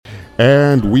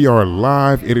And we are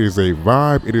live. It is a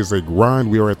vibe. It is a grind.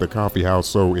 We are at the coffee house.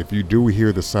 So if you do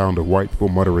hear the sound of white people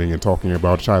muttering and talking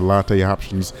about chai latte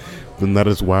options, then that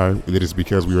is why. It is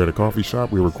because we are at a coffee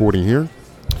shop. We're recording here.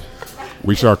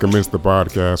 We shall commence the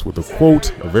podcast with a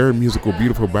quote, a very musical,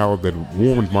 beautiful ballad that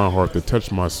warmed my heart, that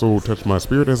touched my soul, touched my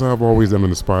spirit, as I've always done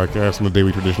in this podcast, in the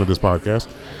daily tradition of this podcast.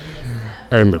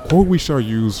 And the quote we shall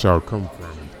use shall come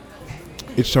from,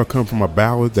 it shall come from a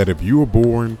ballad that if you were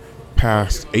born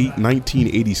past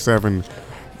 1987,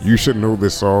 you should know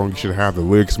this song. You should have the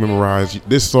lyrics memorized.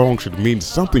 This song should mean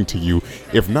something to you,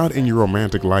 if not in your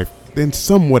romantic life, then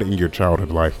somewhat in your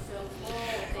childhood life.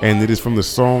 And it is from the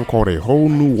song called A Whole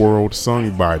New World,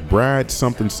 sung by Brad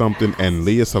something something and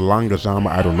Leah Salangajama.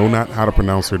 I don't know not how to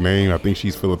pronounce her name. I think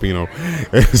she's Filipino.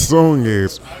 And the song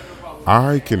is,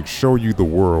 I can show you the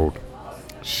world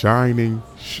shining.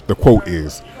 The quote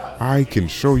is, I can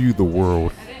show you the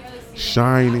world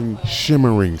shining,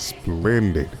 shimmering,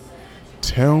 splendid.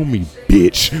 Tell me,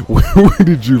 bitch, where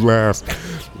did you last?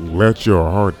 Let your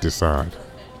heart decide.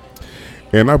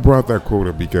 And I brought that quote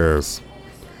up because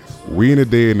we in a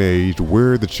day and age,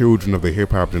 we're the children of the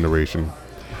hip-hop generation,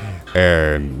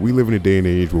 and we live in a day and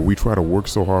age where we try to work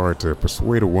so hard to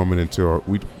persuade a woman to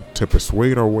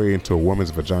persuade our way into a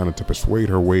woman's vagina, to persuade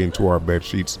her way into our bed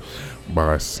sheets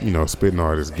by, spitting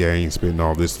all this game, spitting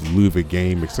all this luva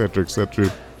game, etc., etc.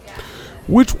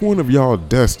 Which one of y'all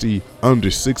dusty, under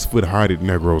 6 foot heighted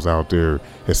Negroes out there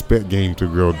has spit game to a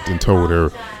girl and told her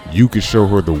you could show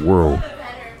her the world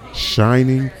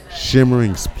shining,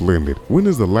 shimmering, splendid? When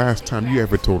is the last time you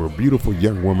ever told a beautiful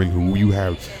young woman who you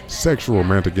have sexual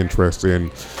romantic interest in,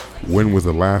 when was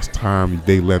the last time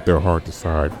they let their heart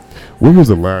decide? When was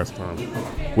the last time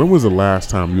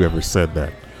you ever said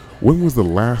that? When was the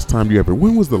last time you ever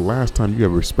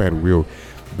spat real?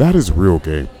 That is real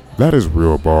game. That is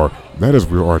real bar. That is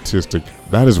real artistic.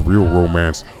 That is real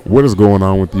romance. What is going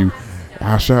on with you?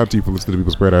 I shout out to you for listening to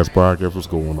People's Paradise Podcast. What's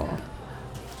going on?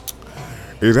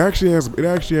 It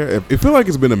feel like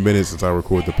it's been a minute since I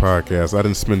recorded the podcast. I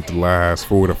didn't spend the last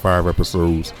 4 to 5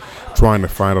 episodes trying to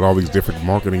find out all these different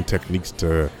marketing techniques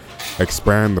to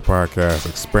expand the podcast,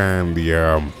 expand the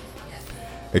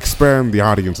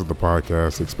audience of the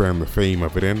podcast, expand the fame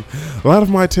of it. And a lot of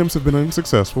my attempts have been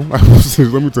unsuccessful. Let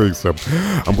me tell you something.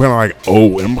 I'm kind of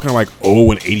like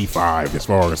 0 and 85 as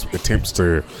far as attempts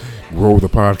to grow the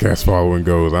podcast following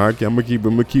goes. I'm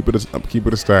gonna keep it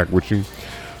a stack with you.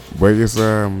 But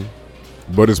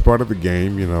it's part of the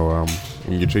game,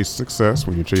 when you're chasing success,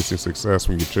 when you're chasing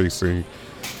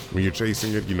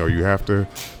it, you have to.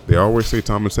 They always say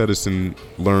Thomas Edison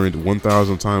learned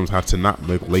 1,000 times how to not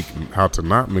make a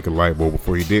light bulb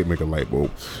before he did make a light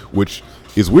bulb, which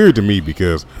is weird to me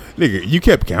because, nigga, you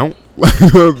kept count.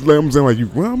 I'm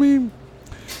saying,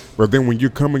 but then when you're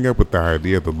coming up with the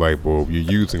idea of the light bulb, you're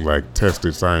using like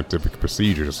tested scientific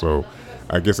procedures, so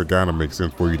I guess it kind of makes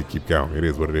sense for you to keep count. It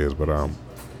is what it is. But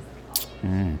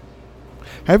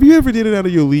have you ever did it out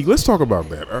of your league? Let's talk about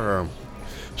that.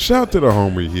 Shout out to the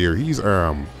homie here. He's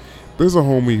there's a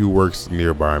homie who works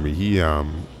nearby me.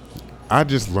 I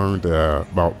just learned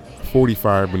about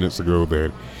 45 minutes ago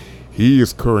that he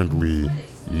is currently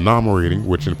namorating,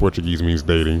 which in Portuguese means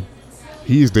dating.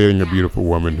 He's dating a beautiful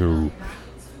woman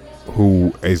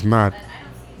who is not.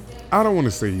 I don't want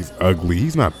to say he's ugly.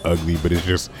 He's not ugly, but it's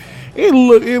just. It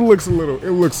looks a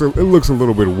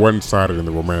little bit one-sided in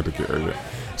the romantic area.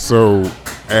 So,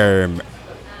 and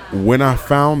when I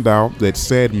found out that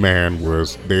said man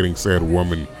was dating said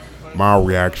woman, my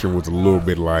reaction was a little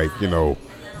bit like,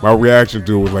 my reaction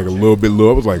to it was like a little bit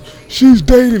low. I was like, he's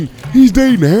dating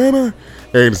Hannah.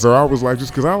 And so I was like,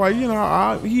 just because I like, he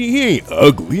ain't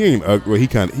ugly. He ain't ugly. He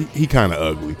kind of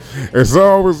ugly. And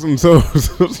so I was,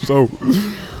 so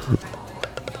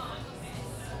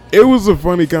it was a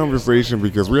funny conversation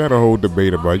because we had a whole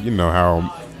debate about, how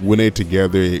when they're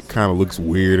together, it kind of looks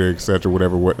weirder, etc.,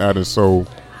 whatnot. And so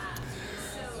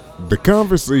the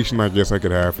conversation I guess I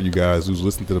could have for you guys who's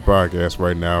listening to the podcast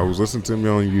right now, who's listening to me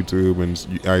on YouTube and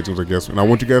iTunes, I guess, and I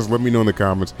want you guys to let me know in the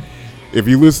comments. If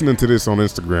you're listening to this on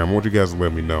Instagram, I want you guys to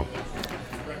let me know.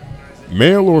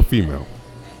 Male or female,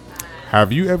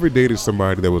 have you ever dated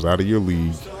somebody that was out of your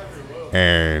league,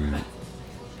 and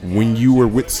when you were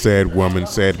with said woman,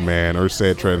 said man, or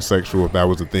said transsexual, if that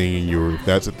was a thing if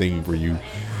that's a thing for you,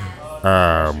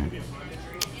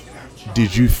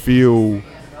 did you feel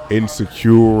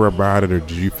insecure about it, or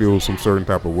did you feel some certain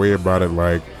type of way about it?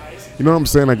 Like, you know what I'm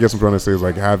saying? I guess I'm trying to say is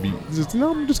like, have you?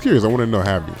 I'm just curious. I want to know,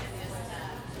 have you?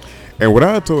 And what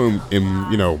I told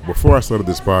him, before I started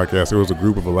this podcast, there was a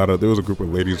group of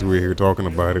ladies who were here talking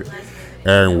about it,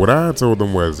 and what I told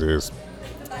them was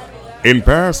In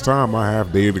past time, I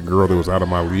have dated a girl that was out of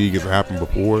my league. It's happened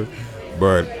before,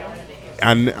 but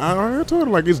I told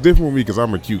her like it's different with me because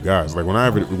I'm a cute guy. It's like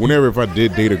whenever if I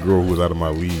did date a girl who was out of my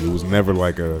league, it was never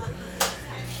like a.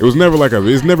 It's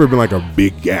never been like a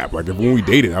big gap. Like if when we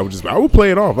dated, I would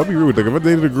play it off. I'd be real with it. Like if I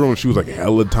dated a girl and she was like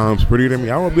hella times prettier than me,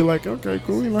 I would be like, okay,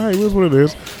 cool. You know, hey, here's what it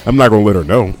is. I'm not gonna let her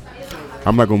know.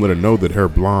 I'm not gonna let her know that her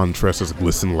blonde tresses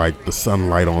glisten like the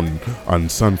sunlight on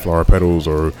sunflower petals,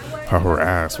 or how her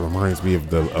ass reminds me of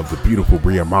the beautiful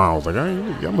Bria Miles. Like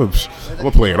I'm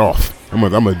gonna play it off. I'm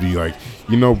gonna be like,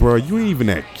 you know, bro, you ain't even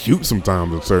that cute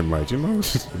sometimes in certain lights. You know,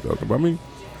 I mean,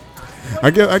 I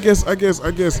guess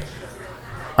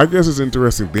it's an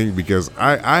interesting thing because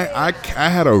I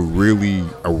had a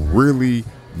really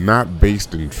not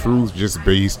based in truth, just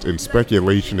based in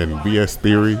speculation and BS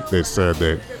theory that said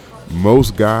that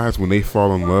most guys, when they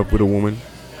fall in love with a woman,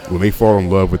 when they fall in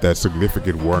love with that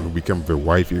significant one who becomes their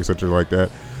wifey, etc., like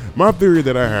that, my theory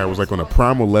that I had was like on a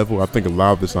primal level, I think a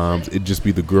lot of the times it'd just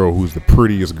be the girl who's the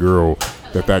prettiest girl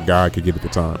that guy could get at the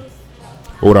time.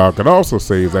 What I could also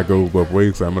say is that goes both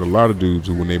ways. I met a lot of dudes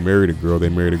who, when they married a girl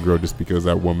just because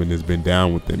that woman has been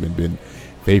down with them and been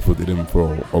faithful to them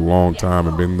for a long time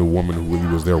and been the woman who really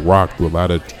was their rock through a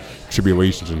lot of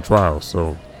tribulations and trials.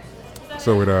 So it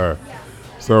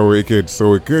could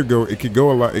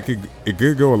go a lot of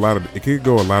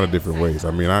different ways.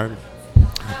 I mean, I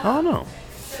don't know.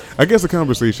 I guess the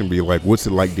conversation be like, what's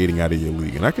it like dating out of your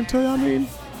league? And I can tell you, I mean,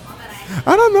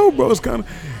 I don't know, bro. It's kind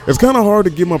of hard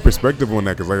to get my perspective on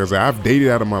that because, like I said, I've dated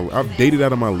out of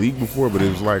my league before, but it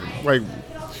was like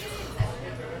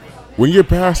when you're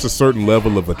past a certain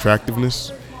level of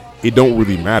attractiveness, it don't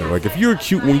really matter. Like if you're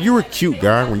cute, when you're a cute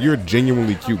guy, when you're a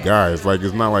genuinely cute guy, it's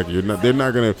not like they're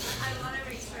not gonna.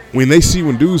 When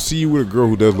dudes see you with a girl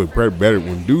who does look better,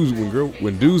 when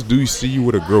dudes do see you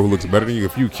with a girl who looks better than you,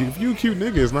 if you a cute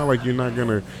nigga, it's not like you're not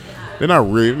gonna. They're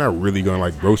not really gonna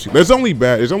like roast you. It's only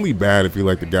bad if you're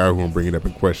like the guy who I'm bringing up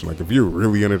in question. Like if you're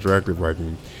really unattractive, like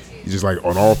you just like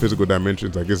on all physical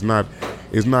dimensions, like it's not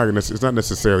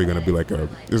necessarily gonna be like a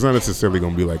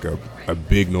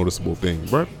big noticeable thing.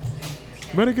 But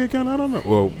it kind of I don't know.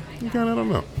 Well, kind of I don't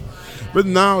know. But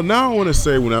now I want to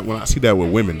say when I see that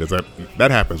with women, that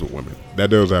happens with women.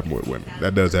 That does happen with women.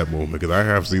 That does happen with women because I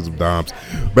have seen some doms,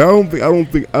 but I don't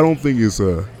think it's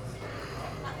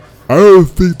I don't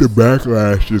think the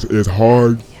backlash is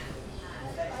hard.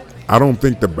 I don't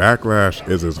think the backlash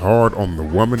is as hard on the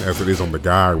woman as it is on the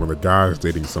guy when the guy is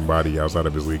dating somebody outside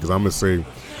of his league. Because I'm gonna say,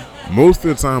 most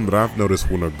of the time that I've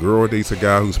noticed when a girl dates a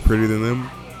guy who's prettier than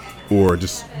them or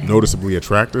just noticeably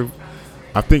attractive,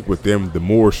 I think with them, the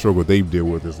more struggle they deal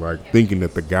with is like thinking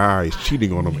that the guy is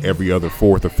cheating on them every other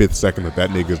fourth or fifth second that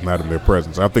nigga's not in their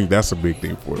presence. I think that's a big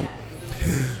thing for them.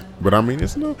 But I mean,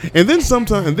 it's no. And then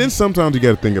sometimes you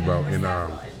got to think about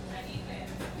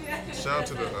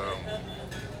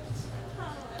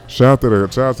shout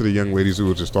out to the young ladies who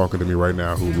were just talking to me right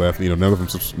now who left. You know, none of them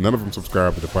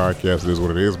subscribe to the podcast. It is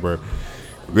what it is. But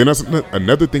then that's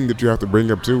another thing that you have to bring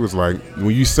up too is like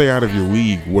when you say out of your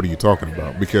league, what are you talking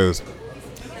about? Because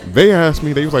they asked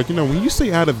me, they was like, you know, when you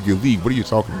say out of your league, what are you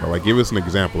talking about? Like, give us an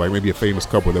example, like maybe a famous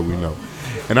couple that we know.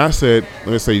 And I said,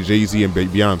 let's say Jay-Z and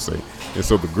Beyonce. And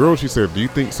so the girl, she said, you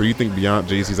think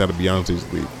Jay-Z's out of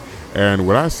Beyonce's league? And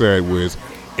what I said was,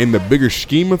 in the bigger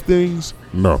scheme of things,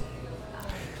 no.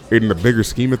 In the bigger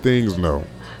scheme of things, no.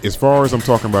 As far as I'm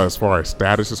talking about, as far as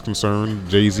status is concerned,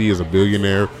 Jay-Z is a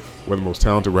billionaire, one of the most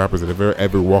talented rappers that have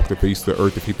ever walked the face of the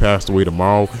earth. If he passed away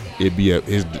tomorrow, it'd be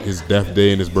his death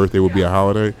day and his birthday would be a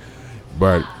holiday.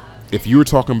 But if you were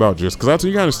talking about just, because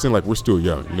you gotta understand, like, we're still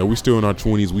young. You know, we're still in our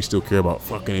 20s. We still care about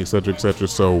fucking, et cetera, et cetera.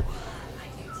 So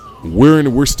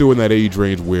we're still in that age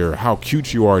range where how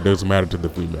cute you are doesn't matter to the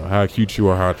female. How cute you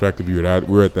are, how attractive you are,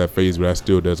 we're at that phase where that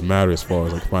still doesn't matter as far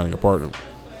as like finding a partner.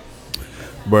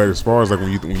 But as far as like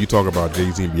when you talk about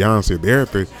Jay-Z and Beyonce,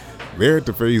 they're at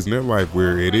the phase in their life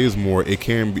where it is more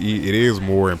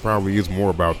and probably is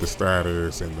more about the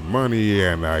status and the money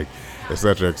and like et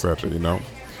cetera, you know.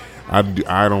 I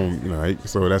don't, you know,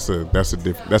 so that's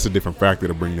a different factor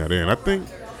to bring that in. I think,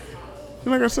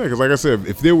 like I said, because like I said,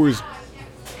 if there was,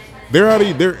 they're out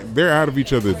of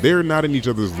each other. They're not in each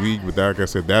other's league. But like I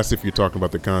said, that's if you're talking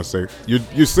about the context.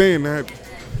 You're saying that.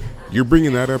 You're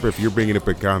bringing that up if you're bringing it up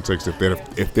in context. If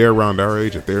they're around our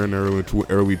age, if they're in their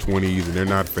early 20s and they're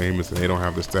not famous and they don't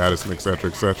have the status and et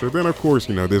cetera, then of course,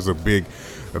 you know, there's a very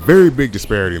big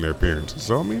disparity in their appearances.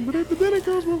 So I mean, but then it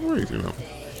goes both ways, you know.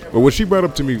 But what she brought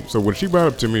up to me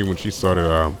when she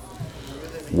started,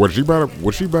 what she brought up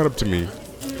to me,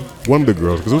 one of the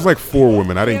girls, because it was like 4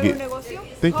 women. I didn't get. I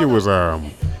think it was I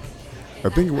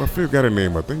forgot her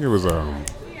name. I think it was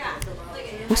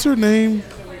what's her name?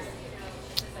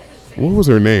 What was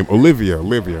her name? Olivia.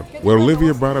 What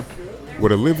Olivia brought up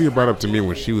to me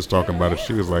when she was talking about it,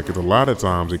 she was like, "It's a lot of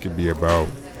times it could be about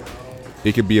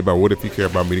what if you care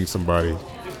about meeting somebody."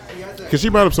 Because she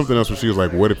brought up something else where she was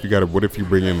like, what if you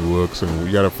bring in looks, and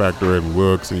you got to factor in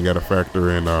looks, and you got to factor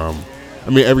in,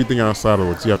 everything outside of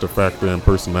looks. You have to factor in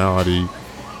personality.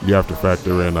 You have to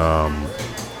factor in,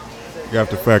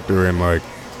 like,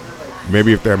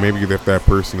 maybe if that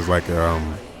person is like, you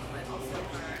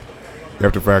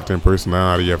have to factor in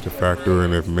personality. You have to factor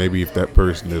in if that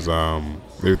person is,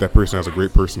 maybe if that person has a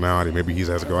great personality. Maybe he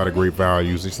has a lot of great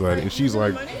values. And she's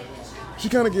like, she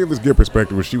kind of gave this good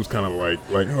perspective where she was kind of like,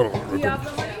 hold on, okay.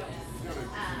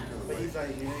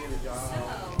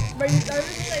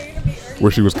 Where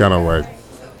she was kind of like,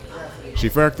 she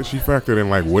factored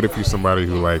in like, what if he's somebody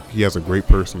who like, he has a great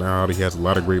personality, he has a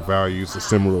lot of great values,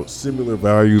 similar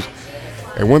values.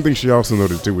 And one thing she also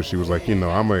noted too was she was like, she said,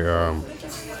 I'm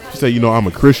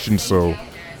a Christian, so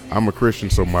my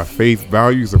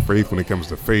values of faith when it comes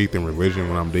to faith and religion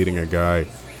when I'm dating a guy,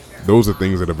 those are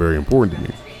things that are very important to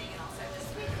me.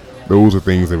 Those are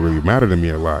things that really matter to me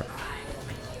a lot.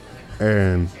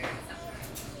 And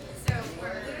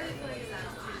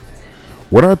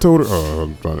what I told her,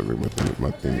 I'm trying to read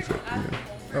my things up.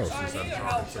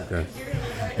 Okay.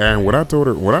 And what I told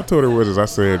her was I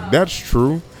said, that's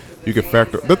true. You can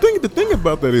factor. The thing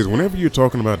about that is whenever you're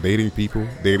talking about dating people,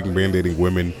 dating men, dating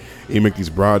women, you make these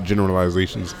broad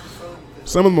generalizations.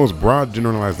 Some of the most broad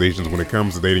generalizations when it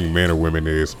comes to dating men or women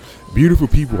is beautiful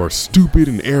people are stupid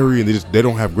and airy and they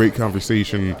don't have great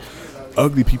conversation.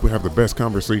 Ugly people have the best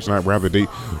conversation. I'd rather date.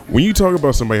 When you talk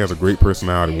about somebody who has a great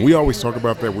personality, when we always talk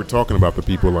about that, we're talking about the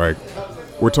people like,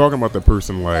 we're talking about the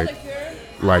person like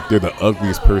they're the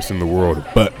ugliest person in the world,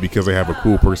 but because they have a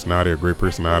cool personality or great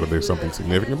personality, there's something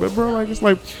significant. But bro, like it's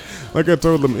like I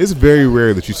told them, it's very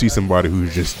rare that you see somebody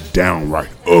who's just downright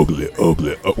ugly.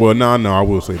 Well, no, I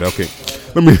will say that. Okay,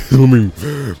 let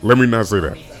me not say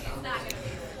that.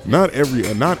 Not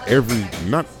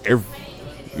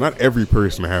every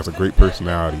person that has a great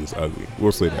personality is ugly.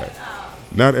 We'll say that.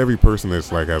 Not every person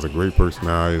that's like has a great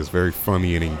personality, is very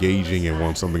funny and engaging and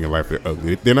wants something in life, they're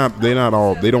ugly. They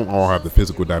don't all have the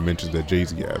physical dimensions that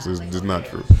Jay-Z has. It's just not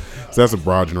true. So that's a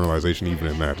broad generalization even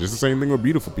in that. It's the same thing with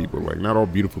beautiful people. Like not all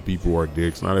beautiful people are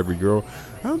dicks. Not every girl.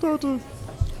 I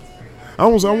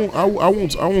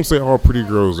won't say all pretty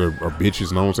girls are bitches,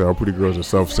 and I won't say all pretty girls are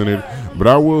self-centered, but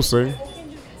I will say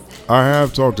I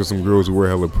have talked to some girls who were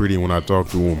hella pretty, and when I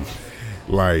talked to them,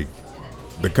 like,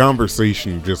 the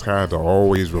conversation just had to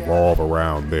always revolve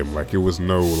around them. Like, it was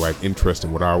no, like, interest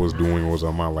in what I was doing or was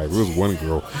on my life. It was one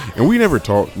girl, and we never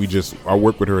talked. I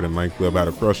worked with her at a nightclub. I had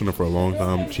a crush on her for a long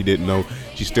time. She didn't know.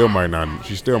 She still might not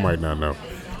know.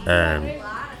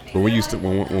 But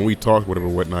when we talked, whatever,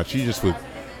 whatnot, she just would.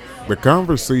 The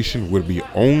conversation would be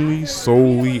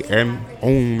solely and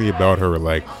only about her.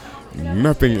 Like,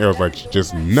 nothing else. Like,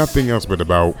 just nothing else but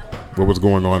about what was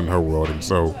going on in her world. And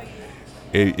so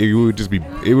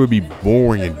it would be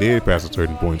boring and dead past a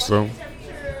certain point. So,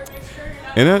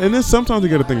 and then sometimes you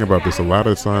got to think about this. A lot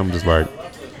of the times, it's like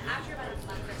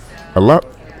a lot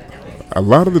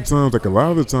of the times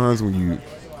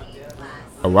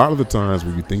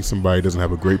when you think somebody doesn't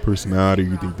have a great personality,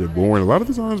 you think they're boring. A lot of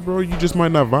the times, bro, you just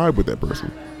might not vibe with that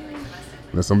person.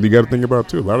 That's something you got to think about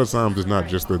too. A lot of times, it's not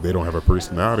just that they don't have a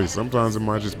personality. Sometimes it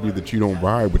might just be that you don't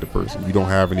vibe with the person. You don't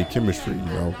have any chemistry.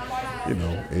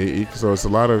 So it's a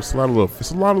lot of little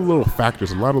factors,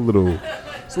 a lot of little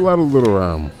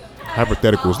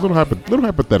hypotheticals, little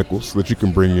hypotheticals that you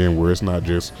can bring in where it's not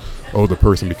just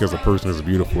because the person is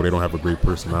beautiful, they don't have a great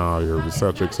personality or et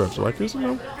cetera. Like this,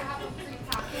 it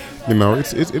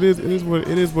is what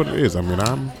it is. I mean,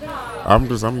 I'm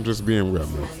just being real,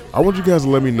 man. I want you guys to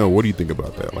let me know, what do you think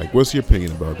about that? Like, what's your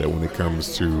opinion about that when it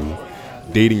comes to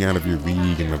dating out of your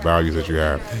league and the values that you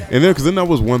have? And then, because then that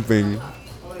was one thing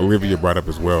Olivia brought up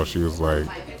as well. She was like,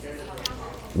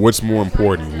 what's more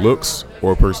important, looks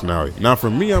or personality? Now, for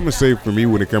me, I'm going to say,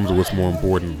 when it comes to what's more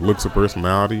important, looks or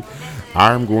personality,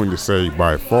 I'm going to say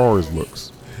by far is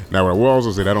looks. Now, what I will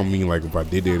also say, that don't mean like if I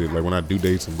did date it, like when I do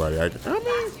date somebody,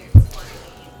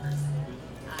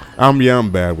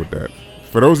 I'm bad with that.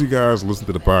 For those of you guys who listen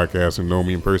to the podcast and know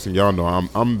me in person, y'all know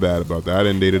I'm bad about that. I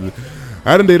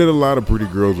done dated a lot of pretty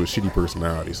girls with shitty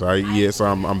personalities. So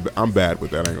I'm bad with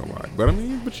that. I ain't gonna lie. But I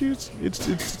mean,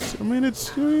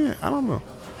 I don't know.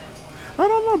 But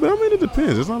I mean, it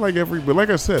depends. It's not like but like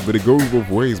I said, but it goes both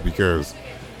ways, because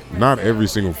not every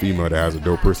single female that has a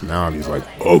dope personality is like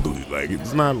ugly. Like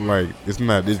that's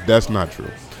not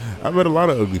true. I've met a lot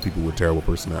of ugly people with terrible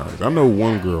personalities. I know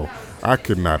one girl, I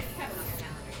could not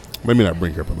let me not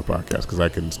bring her up on the podcast because I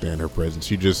couldn't stand her presence.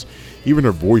 She just, even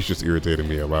her voice just irritated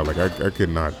me a lot. Like I could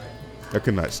not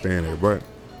stand her. But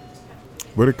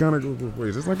it kind of goes both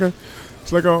ways. It's like I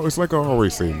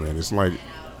always say, man. It's like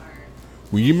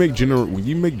when you make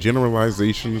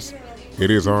generalizations, it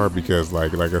is hard because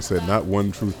like I said, not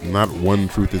one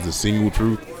truth is a single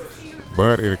truth.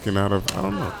 But it can out of I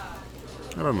don't know.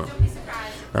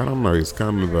 It's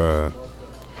kind of a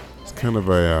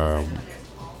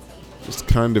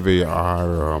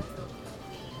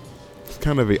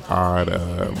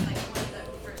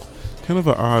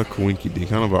odd coinky,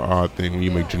 kind of an odd thing when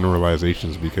you make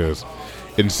generalizations, because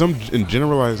in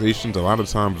generalizations a lot of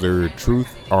times there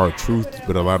are truths,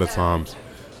 but a lot of times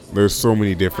there's so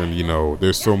many different,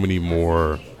 there's so many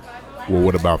more. Well,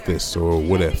 what about this? Or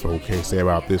what if? Okay, say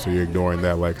about this, or you're ignoring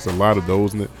that. Like, it's a lot of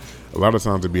those, and a lot of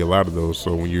times it'd be a lot of those.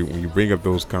 So when you bring up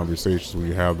those conversations, when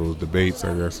you have those debates,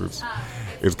 I guess it's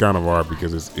kind of hard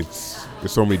because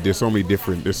there's so many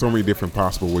different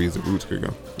possible ways that roots could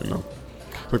go. It's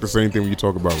like the same thing when you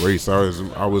talk about race. I was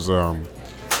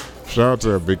shout out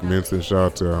to Vic Mensa, shout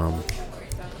out to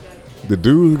the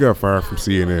dude who got fired from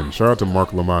CNN. Shout out to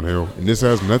Mark Lamont Hill. And this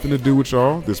has nothing to do with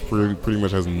y'all. This pretty much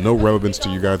has no relevance to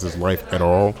you guys' life at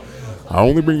all. I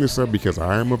only bring this up because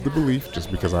I am of the belief,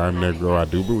 just because I am Negro, I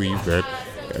do believe that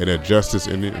an injustice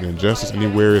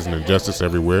anywhere is an injustice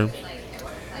everywhere.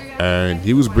 And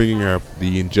he was bringing up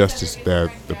the injustice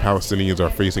that the Palestinians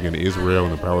are facing in Israel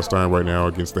and in Palestine right now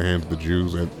against the hands of the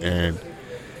Jews. And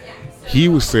he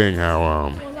was saying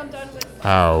how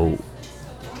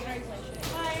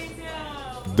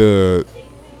the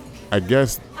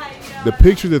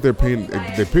picture that they're painting,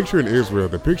 the picture in Israel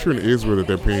that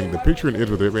they're painting,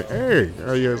 hey,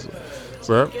 yes, what's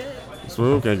up?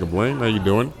 So can't complain. How you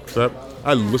doing? What's up?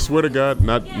 I swear to God,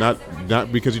 not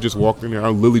because you just walked in here. I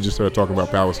literally just started talking about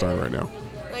Palestine right now.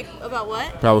 Like about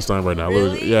what? Palestine right now.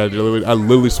 Really? I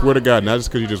literally swear to God, not just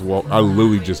because you just walked. I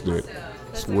literally just did.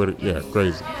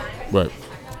 Crazy. But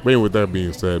with that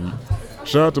being said,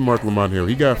 shout out to Mark Lamont Hill.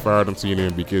 He got fired on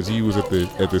CNN because he was at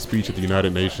the speech at the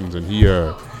United Nations, and he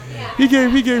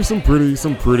gave some pretty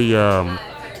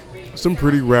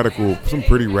radical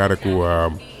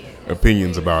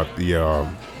opinions about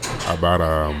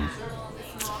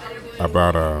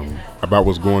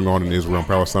what's going on in Israel and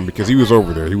Palestine, because he was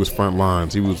over there. He was front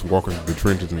lines. He was walking through the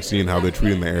trenches and seeing how they're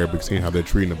treating the Arabics, seeing how they're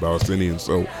treating the Palestinians.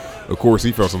 So, of course,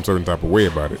 he felt some certain type of way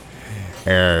about it.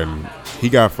 And he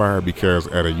got fired because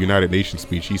at a United Nations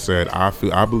speech, he said, I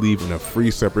believe in a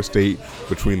free separate state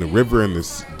between the river and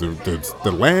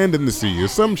the land and the sea, or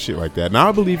some shit like that. Now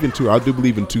I do believe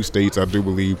in two states. I do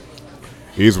believe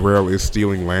Israel is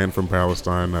stealing land from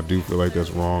Palestine. I do feel like that's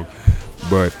wrong.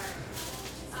 But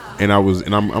the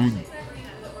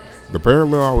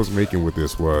parallel I was making with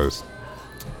this was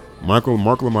Mark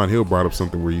Lamont Hill brought up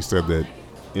something where he said that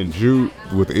the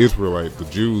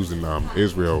Jews in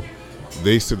Israel,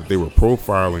 they said that they were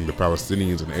profiling the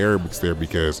Palestinians and Arabics there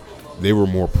because they were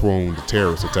more prone to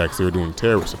terrorist attacks. They were doing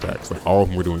terrorist attacks. Like, all of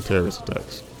them were doing terrorist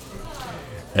attacks.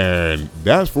 And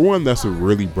that's a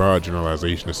really broad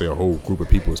generalization to say a whole group of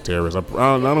people is terrorists.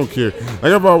 I don't care.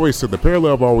 Like I've always said, the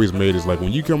parallel I've always made is like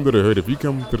when you come to the hood, if you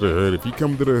come to the hood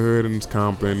in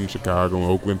Compton, Chicago,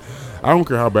 Oakland, I don't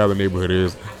care how bad the neighborhood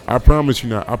is. I promise you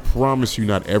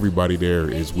not everybody there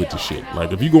is with the shit.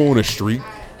 Like if you go on a street,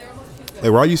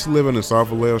 like where I used to live in South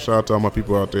Vallejo, shout out to all my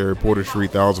people out there, Porter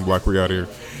Street, 1000 Block, we out here.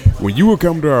 When you would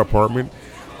come to our apartment,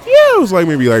 it was like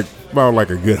maybe like about like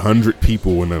a good 100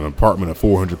 people in an apartment of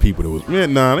 400 people. That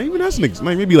was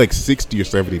maybe like 60 or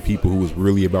 70 people who was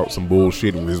really about some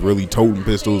bullshit and was really toting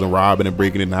pistols and robbing and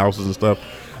breaking into houses and stuff.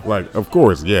 Like, of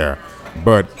course, yeah,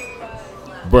 but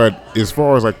as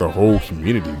far as like the whole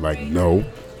community, like no.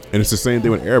 And it's the same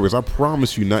thing with Arabs. I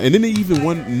promise you not. And then even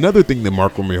another thing that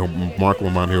Mark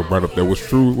Lamont Hill brought up that was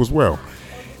true as well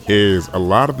is a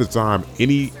lot of the time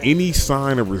any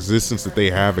sign of resistance that they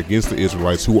have against the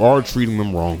Israelites, who are treating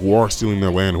them wrong, who are stealing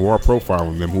their land, who are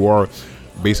profiling them, who are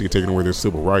basically taking away their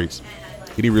civil rights,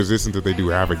 any resistance that they do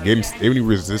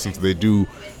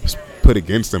put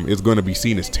against them is going to be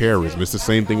seen as terrorism. It's the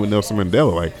same thing with Nelson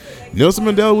Mandela. Like, Nelson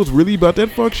Mandela was really about that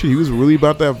fuck shit. He was really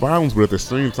about that violence, but at the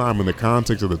same time, in the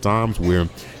context of the times where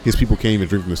his people can't even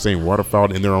drink from the same water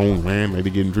fountain in their own land, like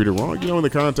they're getting treated wrong, in the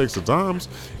context of times,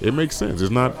 it makes sense. It's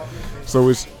not, so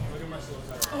it's,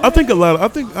 I think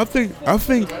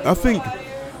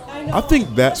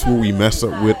that's where we mess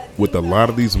up with a lot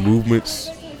of these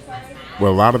movements.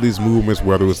 Well, a lot of these movements,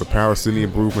 whether it's the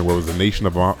Palestinian movement, whether it's the Nation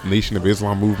of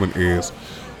Islam movement, is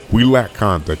we lack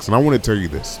context. And I want to tell you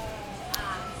this.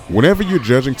 Whenever you're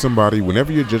judging somebody on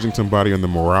the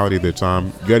morality of their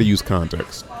time, you got to use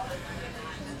context.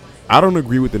 I don't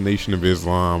agree with the Nation of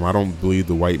Islam. I don't believe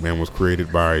the white man was created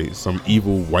by some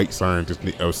evil white scientist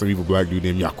or some evil black dude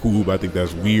named Yaqub. I think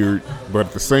that's weird. But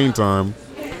at the same time,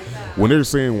 when they're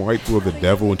saying white people are the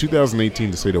devil in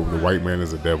 2018 to say that the white man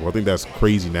is the devil, I think that's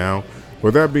crazy now.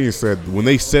 With that being said, when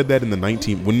they said that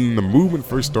when the movement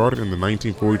first started in the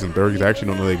 1940s and 30s, I actually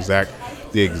don't know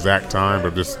the exact time,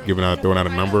 but just throwing out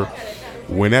a number.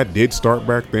 When that did start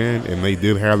back then, and they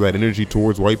did have that energy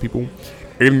towards white people,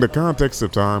 in the context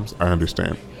of times, I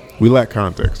understand. We lack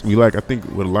context. I think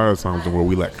with a lot of times in the world,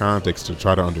 we lack context to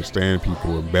try to understand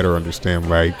people and better understand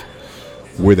like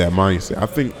where that mindset. I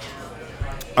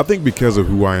think because of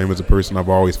who I am as a person, I've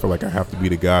always felt like I have to be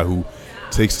the guy who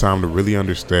takes time to really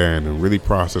understand and really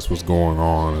process what's going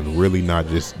on and really not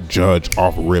just judge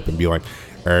off rip and be like,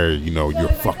 hey, you're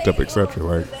fucked up, etc.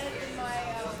 Like,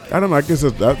 I don't know. I guess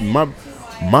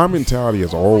my mentality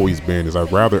has always been is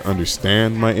I'd rather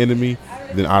understand my enemy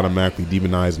than automatically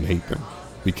demonize and hate them.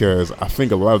 Because I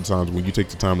think a lot of times when you take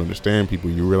the time to understand people,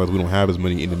 you realize we don't have as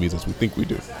many enemies as we think we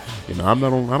do.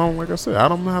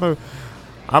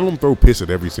 I don't throw piss at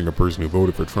every single person who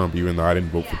voted for Trump, even though I didn't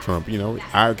vote for Trump.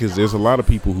 Because there's a lot of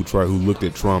people who looked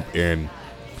at Trump and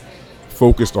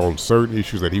focused on certain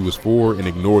issues that he was for and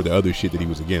ignored the other shit that he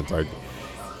was against. Like,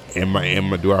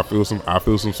 do I feel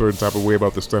some certain type of way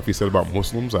about the stuff he said about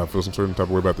Muslims? I feel some certain type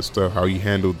of way about the stuff how he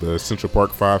handled the Central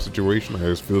Park 5 situation. I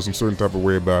just feel some certain type of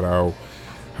way about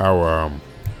how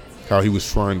he was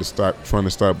trying to stop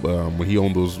when he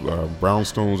owned those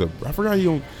brownstones. I forgot he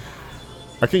owned.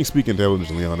 I can't speak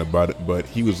intelligently on about it, but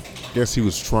he's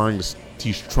trying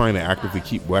to actively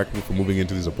keep black people from moving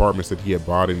into these apartments that he had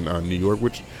bought in New York,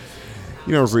 which,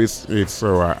 it's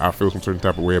so I feel some certain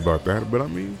type of way about that. But I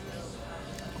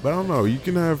don't know. You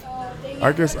can have,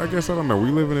 I guess I don't know.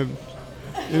 We live in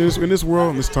this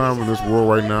world, in this time, in this world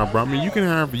right now. But I mean, you can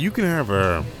have bias.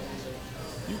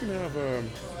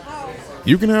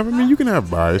 You can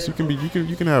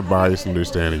have bias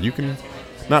understanding. You can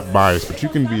not bias, but you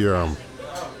can be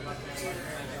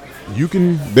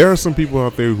there are some people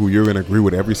out there who you're going to agree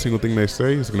with every single thing they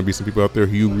say. There's going to be some people out there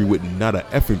who you agree with not a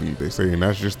effing thing they say, and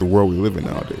that's just the world we live in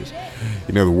nowadays.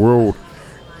 The world,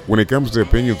 when it comes to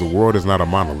opinions, the world is not a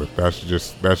monolith. That's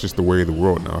just the way of the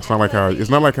world now. It's not like how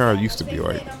it used to be.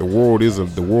 Like, the world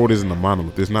isn't a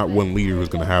monolith. There's not one leader who's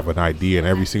going to have an idea, and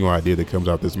every single idea that comes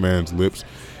out this man's lips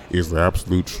is the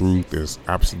absolute truth, is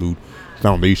absolute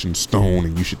foundation stone,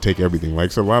 and you should take everything.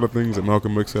 Like, so a lot of things that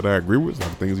Malcolm X said I agree with, a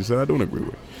lot of things he said I don't agree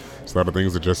with. It's a lot of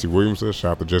things that Jesse Williams said.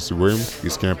 Shout out to Jesse Williams.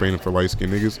 He's campaigning for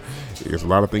light-skinned niggas. There's a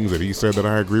lot of things that he said that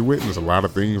I agree with, and there's a lot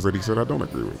of things that he said I don't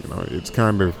agree with. That's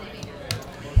kind of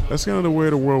the way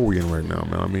of the world we're in right now,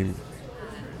 man. I mean,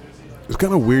 it's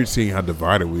kind of weird seeing how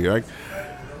divided we are. Like,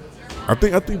 I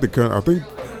think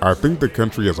the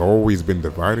country has always been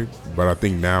divided, but I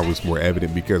think now it's more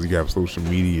evident because you have social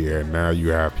media and now you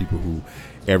have people who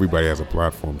everybody has a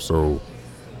platform. So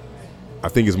I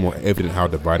think it's more evident how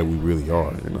divided we really are.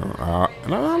 And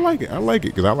I like it. I like it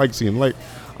because I like seeing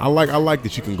I like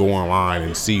that you can go online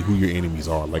and see who your enemies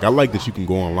are. Like, I like that you can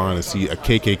go online and see a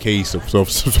KKK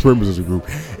supremacist group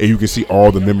and you can see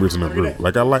all the members in the group.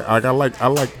 Like, I like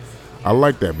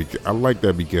that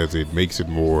because it makes it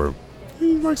more.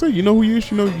 Like I say, you know who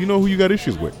you got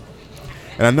issues with.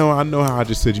 And I know how I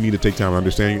just said you need to take time to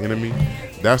understand your enemy.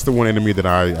 That's the one enemy that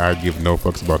I give no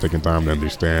fucks about taking time to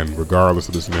understand, regardless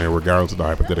of the scenario, regardless of the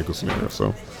hypothetical scenario.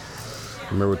 So,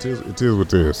 it is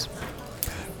what it is.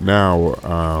 Now,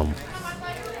 I'm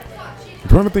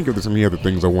trying to think if there's any other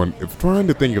things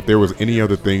if there was any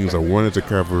other things I wanted to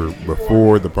cover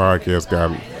before the podcast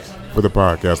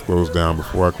closed down,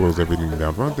 before I closed everything down.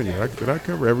 I'm trying to think, did I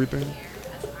cover everything?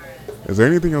 Is there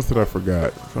anything else that I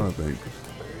forgot? I'm trying to think.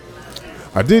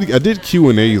 I did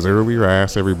Q&As earlier. I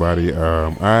asked everybody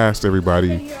where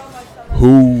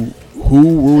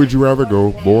would you rather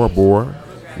go, Bora Bora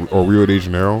or Rio de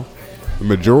Janeiro? The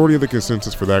majority of the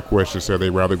consensus for that question said they'd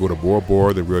rather go to Bora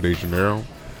Bora than Rio de Janeiro.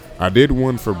 I did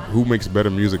one for who makes better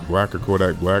music, Black or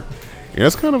Kodak Black. And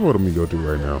that's kind of what I'm going to go to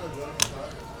right now.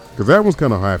 Because that one's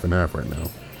kind of half and half right now.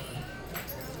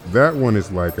 That one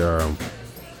is like, on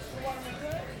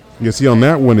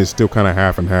that one it's still kind of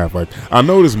half and half. Like, I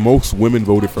noticed most women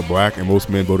voted for Black and most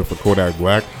men voted for Kodak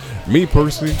Black. Me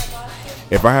personally,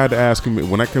 if I had to ask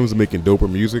him, when it comes to making doper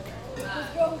music,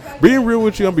 being real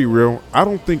with you, I'll be real. I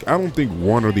don't think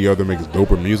one or the other makes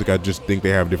doper music. I just think they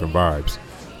have different vibes.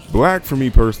 Black, for me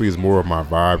personally, is more of my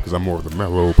vibe because I'm more of the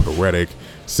mellow, poetic,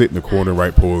 sit in the corner,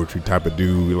 write poetry type of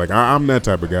dude. Like, I'm that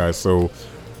type of guy. So,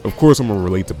 of course, I'm going to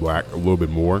relate to Black a little bit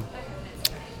more.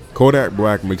 Kodak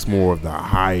Black makes more of the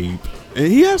hype, And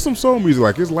he has some soul music.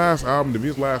 Like his last album to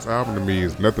me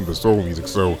is nothing but soul music.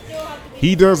 So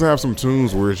he does have some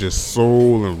tunes where it's just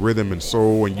soul and rhythm and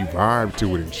soul, and you vibe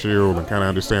to it and chill and kind of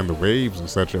understand the waves,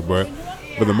 etc. But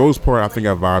for the most part, I think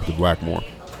I vibe to Black more.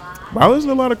 But I listen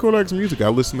to a lot of Kodak's music. I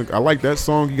like that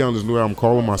song he got on his new album,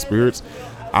 Calling My Spirits.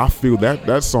 I feel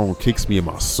that song kicks me in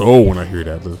my soul when I hear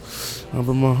that. I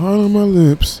put my heart on my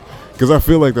lips. Because I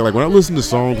feel like that. Like when I listen to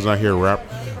songs and I hear rap,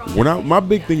 my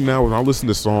big thing now is I listen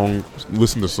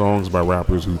to songs by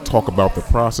rappers who talk about the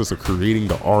process of creating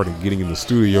the art and getting in the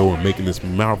studio and making this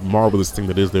marvelous thing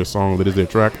that is their song, that is their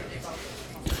track.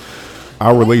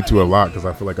 I relate to a lot because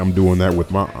I feel like I'm doing that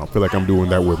with my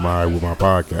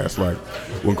podcast. Like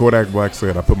when Kodak Black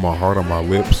said, "I put my heart on my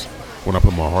lips." When I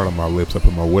put my heart on my lips, I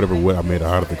put my what I made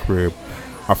out of the crib.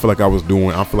 I feel like I'm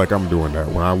doing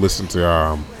that. When I listen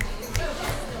to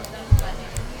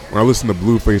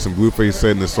Blueface, and Blueface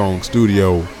said in the song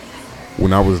Studio,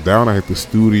 when I was down, I hit the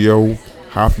studio,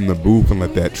 hopped in the booth, and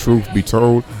let that truth be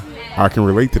told. I can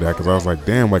relate to that because I was like,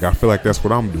 damn, like I feel like that's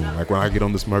what I'm doing. Like when I get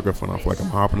on this microphone, I feel like I'm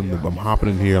hopping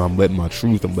in here, and I'm letting my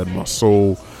truth, I'm letting my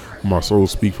soul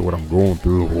speak for what I'm going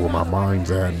through, or where my mind's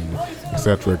at, and et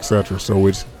cetera, et cetera.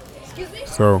 So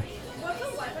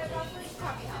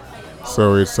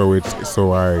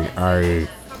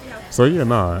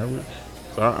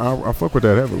I fuck with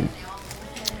that heavily.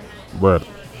 But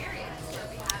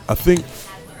I think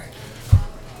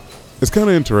it's kind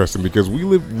of interesting because we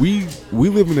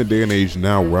live in a day and age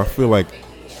now where I feel like,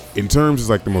 in terms of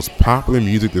like the most popular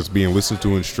music that's being listened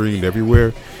to and streamed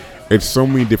everywhere, it's so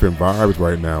many different vibes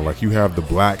right now. Like you have the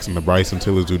Blacks and the Bryson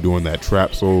Tillers who are doing that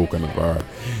trap soul kind of vibe.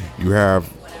 You have,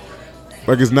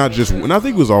 like, it's not just, and I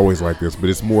think it was always like this, but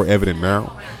it's more evident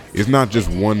now. It's not just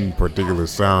one particular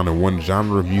sound and one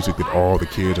genre of music that all the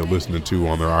kids are listening to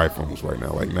on their iPhones right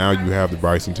now. Like now you have the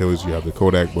Bryson Tillers, you have the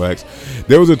Kodak Blacks.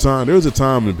 There was a time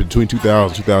in between 2000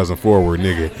 and 2004 where,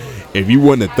 nigga, if you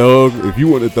wasn't a thug,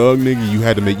 nigga, you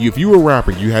had to if you were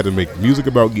rapping, you had to make music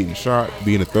about getting shot,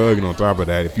 being a thug, and on top of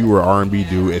that, if you were an R&B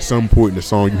dude, at some point in the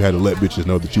song, you had to let bitches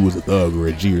know that you was a thug or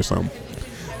a G or something.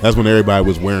 That's when everybody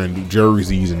was wearing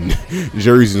jerseys and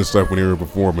stuff when they were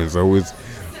performing. So it's,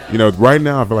 right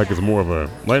now I feel like it's more of a. All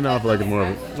right,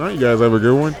 you guys have a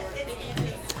good one.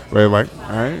 Right, like,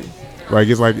 all right, like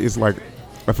it's like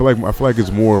I feel like it's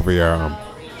more of a.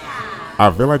 I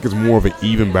feel like it's more of an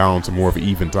even balance and more of an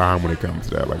even time when it comes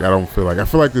to that. Like I feel like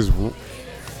there's, to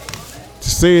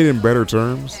say it in better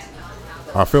terms,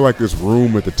 I feel like there's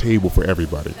room at the table for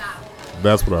everybody.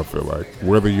 That's what I feel like.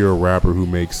 Whether you're a rapper who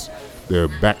makes the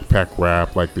backpack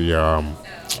rap, like the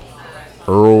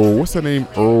Earl, what's that name?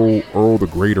 Earl the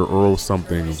Great, or Earl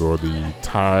somethings, or the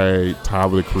Tyler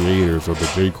the Creators, or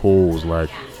the J. Cole's. Like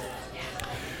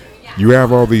you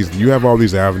have all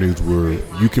these avenues where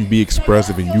you can be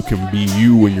expressive and you can be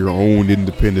you in your own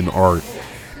independent art.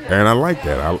 And I like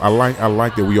that. I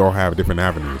like that we all have different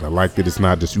avenues. I like that it's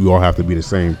not just we all have to be the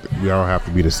same. We all have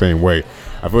to be the same way.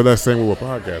 I feel that same way with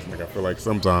podcasting. Like I feel like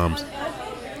sometimes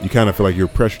you kind of feel like you're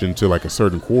pressured into like a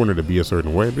certain corner to be a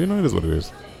certain way, but it is what it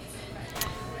is.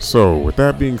 So with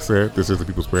that being said, this is the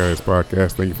People's Paradise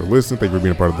Podcast. Thank you for listening. Thank you for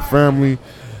being a part of the family.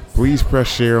 Please press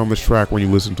share on this track when you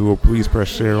listen to it. Please press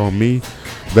share on me.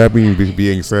 That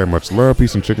being said, much love,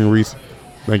 peace, and chicken grease.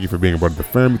 Thank you for being a part of the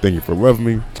family. Thank you for loving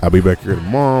me. I'll be back here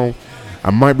tomorrow. I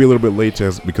might be a little bit late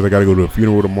just because I got to go to a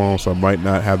funeral tomorrow, so I might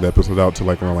not have that episode out till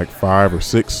like around 5 or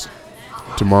 6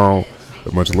 tomorrow.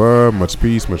 But much love, much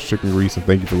peace, much chicken grease, and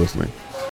thank you for listening.